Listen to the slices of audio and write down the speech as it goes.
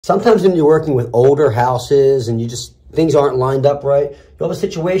Sometimes when you're working with older houses and things aren't lined up right, you'll have a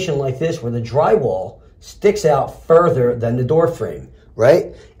situation like this where the drywall sticks out further than the door frame,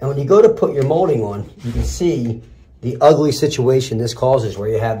 right? And when you go to put your molding on, you can see the ugly situation this causes where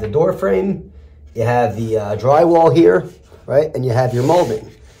you have the door frame, you have the drywall here, right? And you have your molding.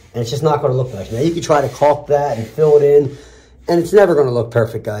 And it's just not going to look nice. Now you can try to caulk that and fill it in, and it's never going to look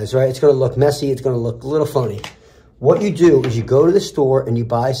perfect, guys, right? It's going to look messy. It's going to look a little funny. What you do is you go to the store and you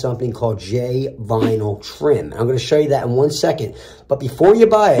buy something called J vinyl trim. I'm going to show you that in 1 second. But before you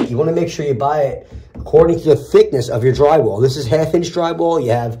buy it, you want to make sure you buy it according to the thickness of your drywall. This is 1/2 inch drywall.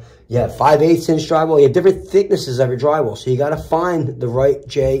 You have 5/8 inch drywall. You have different thicknesses of your drywall. So you got to find the right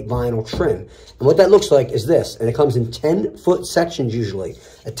J vinyl trim. And what that looks like is this. And it comes in 10-foot sections usually.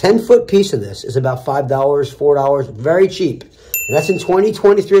 A 10-foot piece of this is about $5, $4, very cheap. And that's in $20,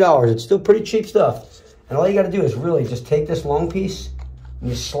 $23. It's still pretty cheap stuff. And all you got to do is really just take this long piece and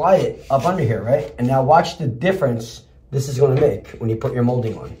you slide it up under here, right? And now watch the difference this is going to make when you put your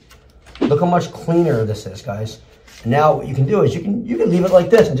molding on. Look how much cleaner this is, guys. And now what you can do is you can leave it like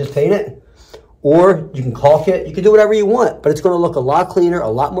this and just paint it. Or you can caulk it. You can do whatever you want. But it's going to look a lot cleaner, a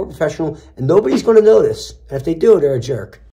lot more professional. And nobody's going to notice. And if they do, they're a jerk.